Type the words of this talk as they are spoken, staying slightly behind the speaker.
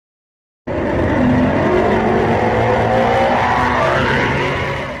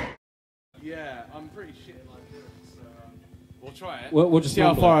try it. We'll just see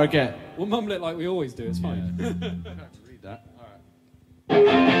how far I get. We'll mumble it like we always do. It's fine. I have to read that. All right.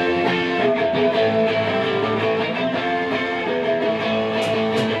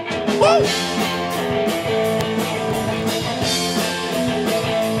 Woo!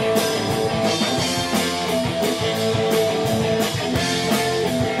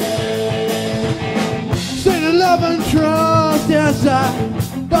 Say the love and trust as I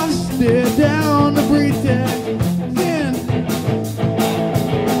busted down the breathing.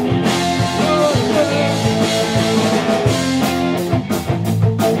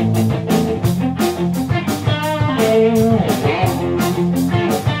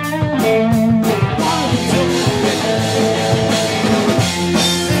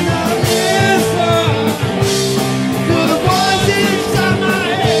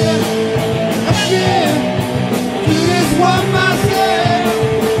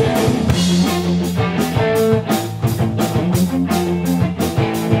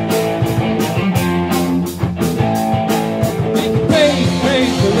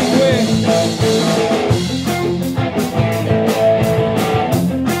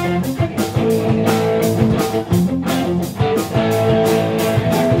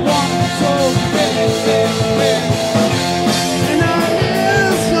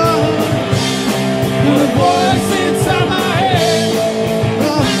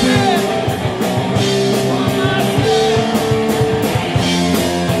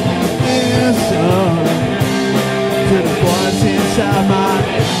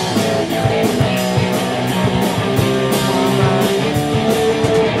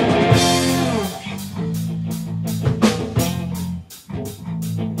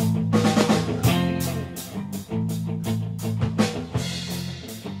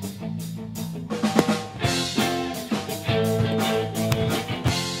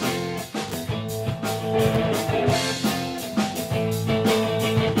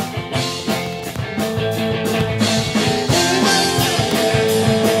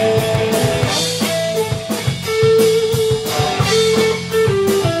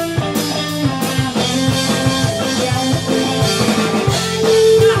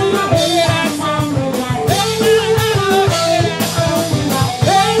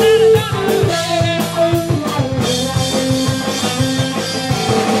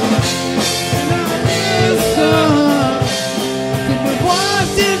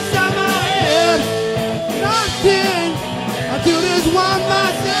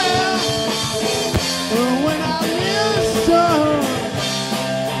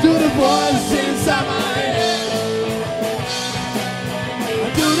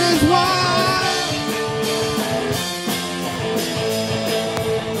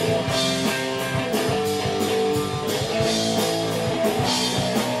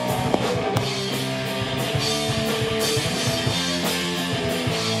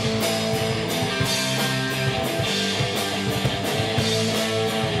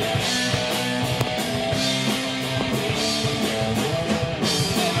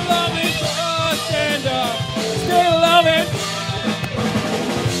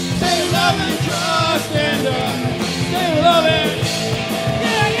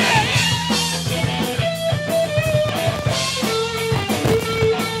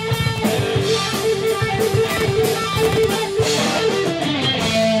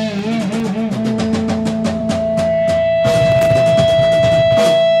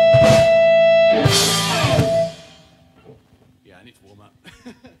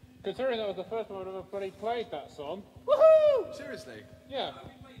 Considering that was the first time I've ever played that song. Woohoo! Seriously? Yeah.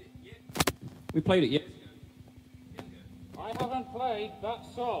 We played it years ago. I haven't played that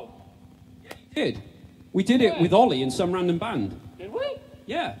song. Yeah, you did. We did it with Ollie in some random band. Did we?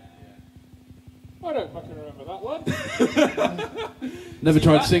 Yeah. I don't fucking remember that one. Never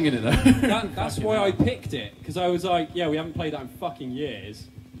tried singing it though. That's why I picked it, because I was like, yeah, we haven't played that in fucking years,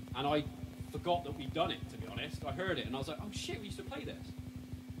 and I forgot that we'd done it, to be honest. I heard it and I was like, oh shit, we used to play this.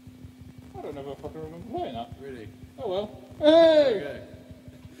 I don't ever fucking remember playing that. Really? Oh well. Hey! Okay.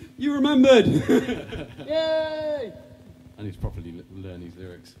 You remembered! Yay! I need to properly learn these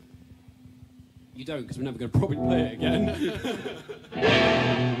lyrics. You don't, because we're never going to probably play it again.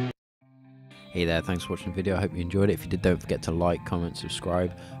 Hey there, thanks for watching the video. I hope you enjoyed it. If you did, don't forget to like, comment,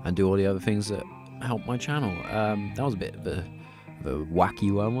 subscribe, and do all the other things that help my channel. That was a bit of a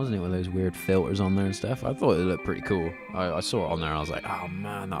wacky one, wasn't it, with those weird filters on there and stuff. I thought it looked pretty cool. I saw it on there and I was like, oh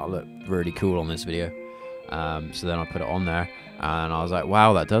man, that'll look really cool on this video. So then I put it on there and I was like,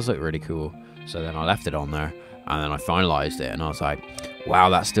 wow, that does look really cool. So then I left it on there and then I finalized it and I was like, wow,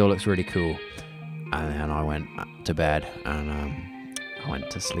 that still looks really cool. And then I went to bed and I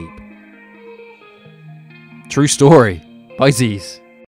went to sleep. True story. Bye. Bye, Z's.